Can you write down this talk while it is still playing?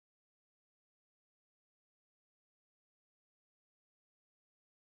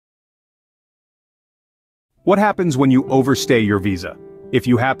What happens when you overstay your visa? If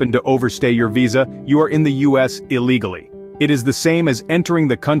you happen to overstay your visa, you are in the US illegally. It is the same as entering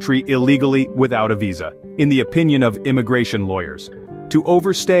the country illegally without a visa, in the opinion of immigration lawyers. To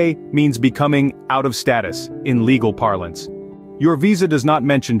overstay means becoming out of status, in legal parlance. Your visa does not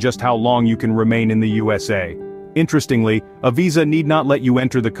mention just how long you can remain in the USA. Interestingly, a visa need not let you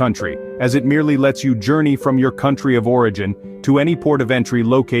enter the country, as it merely lets you journey from your country of origin to any port of entry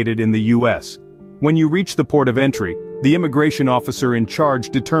located in the US. When you reach the port of entry, the immigration officer in charge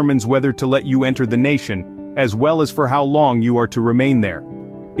determines whether to let you enter the nation, as well as for how long you are to remain there.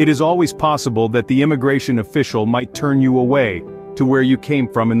 It is always possible that the immigration official might turn you away to where you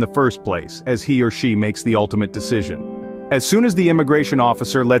came from in the first place, as he or she makes the ultimate decision. As soon as the immigration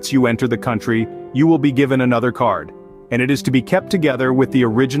officer lets you enter the country, you will be given another card, and it is to be kept together with the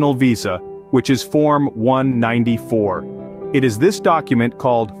original visa, which is Form 194. It is this document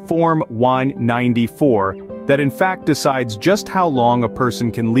called Form 194 that in fact decides just how long a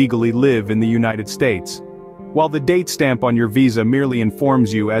person can legally live in the United States. While the date stamp on your visa merely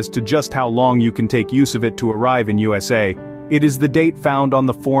informs you as to just how long you can take use of it to arrive in USA, it is the date found on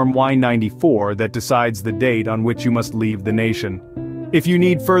the Form Y-94 that decides the date on which you must leave the nation. If you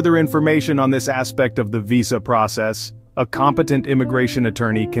need further information on this aspect of the visa process, a competent immigration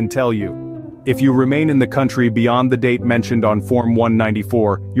attorney can tell you. If you remain in the country beyond the date mentioned on Form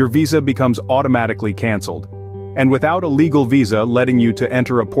 194, your visa becomes automatically cancelled. And without a legal visa letting you to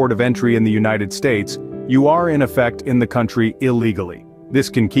enter a port of entry in the United States, you are in effect in the country illegally. This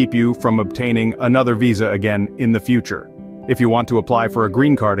can keep you from obtaining another visa again in the future. If you want to apply for a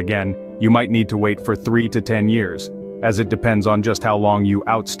green card again, you might need to wait for 3 to 10 years, as it depends on just how long you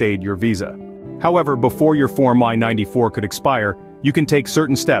outstayed your visa. However, before your Form I-94 could expire, you can take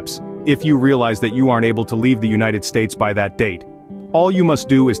certain steps if you realize that you aren't able to leave the United States by that date. All you must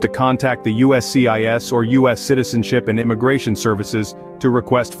do is to contact the USCIS or U.S. Citizenship and Immigration Services to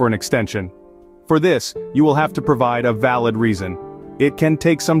request for an extension. For this, you will have to provide a valid reason. It can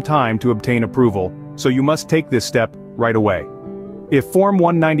take some time to obtain approval, so you must take this step right away. If Form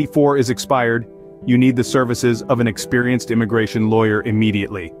 194 is expired, you need the services of an experienced immigration lawyer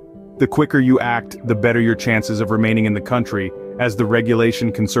immediately. The quicker you act, the better your chances of remaining in the country, as the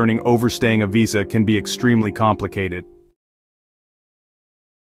regulation concerning overstaying a visa can be extremely complicated.